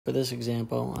For this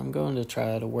example, I'm going to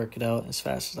try to work it out as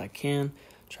fast as I can,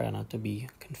 try not to be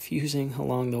confusing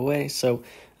along the way. So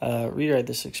rewrite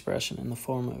this expression in the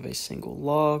form of a single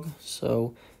log.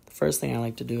 So the first thing I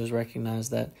like to do is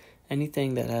recognize that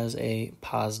anything that has a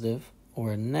positive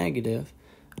or a negative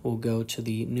will go to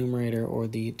the numerator or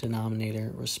the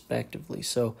denominator respectively.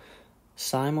 So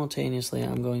simultaneously,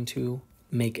 I'm going to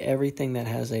make everything that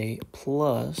has a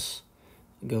plus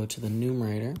go to the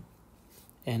numerator,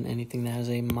 and anything that has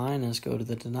a minus go to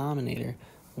the denominator,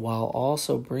 while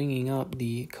also bringing up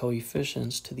the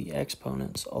coefficients to the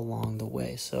exponents along the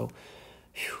way. So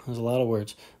there's a lot of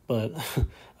words, but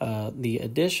the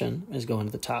addition is going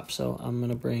to the top. So I'm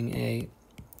going to bring a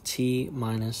t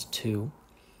minus 2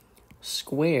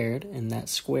 squared, and that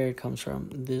squared comes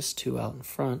from this 2 out in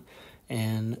front.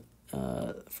 And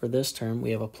for this term,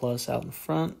 we have a plus out in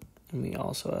front, and we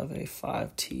also have a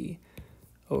 5t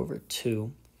over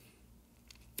 2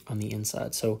 on the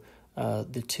inside. So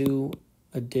the two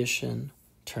addition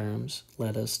terms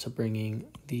led us to bringing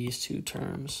these two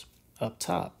terms up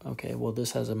top. Okay, well,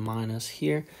 this has a minus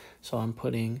here, so I'm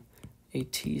putting a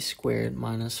t squared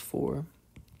minus 4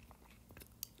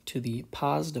 to the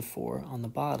positive 4 on the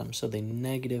bottom. So the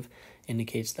negative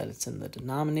indicates that it's in the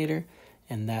denominator,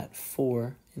 and that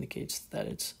 4 indicates that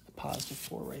it's a positive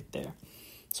 4 right there.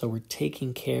 So we're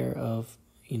taking care of,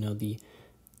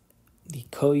 the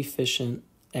coefficient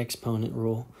exponent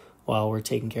rule while we're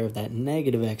taking care of that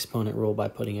negative exponent rule by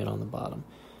putting it on the bottom.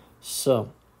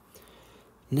 So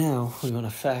now we want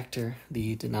to factor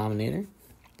the denominator.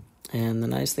 And the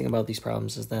nice thing about these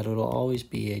problems is that it'll always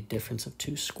be a difference of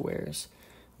two squares,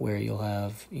 where you'll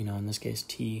have, in this case,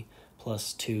 t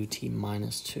plus 2, t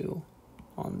minus 2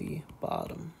 on the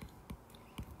bottom.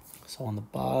 So on the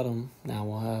bottom, now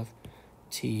we'll have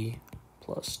t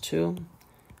plus 2,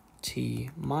 t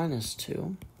minus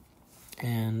 2.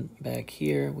 And back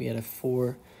here, we had a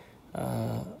 4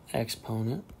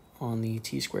 exponent on the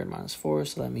t squared minus 4.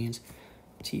 So that means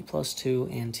t plus 2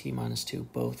 and t minus 2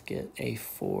 both get a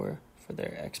 4 for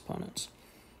their exponents.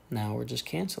 Now we're just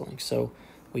canceling. So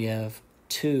we have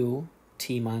 2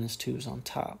 t minus 2's on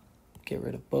top. Get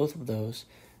rid of both of those.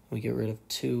 We get rid of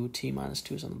 2 t minus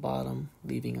 2's on the bottom,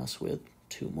 leaving us with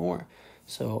 2 more.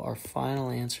 So our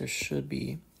final answer should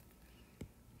be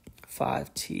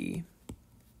 5t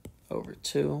over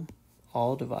 2,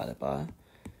 all divided by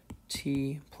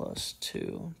t plus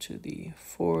 2 to the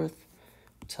 4th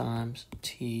times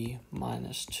t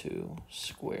minus 2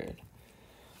 squared.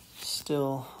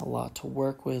 Still a lot to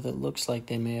work with. It looks like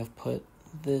they may have put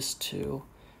this 2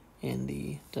 in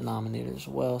the denominator as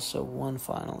well. So one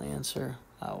final answer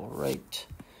I will write.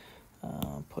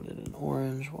 Put it in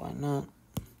orange, why not?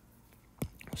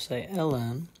 We'll say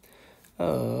ln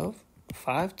of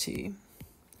 5t,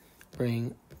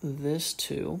 bring this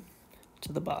 2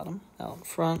 to the bottom, out in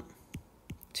front,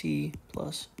 t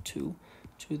plus 2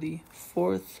 to the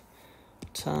 4th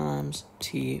times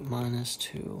t minus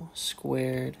 2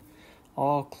 squared,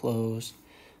 all closed.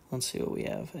 Let's see what we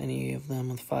have. Any of them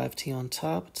with 5t on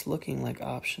top? It's looking like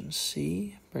option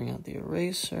C. Bring out the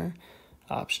eraser.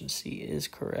 Option C is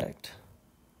correct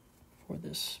for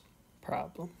this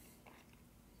problem.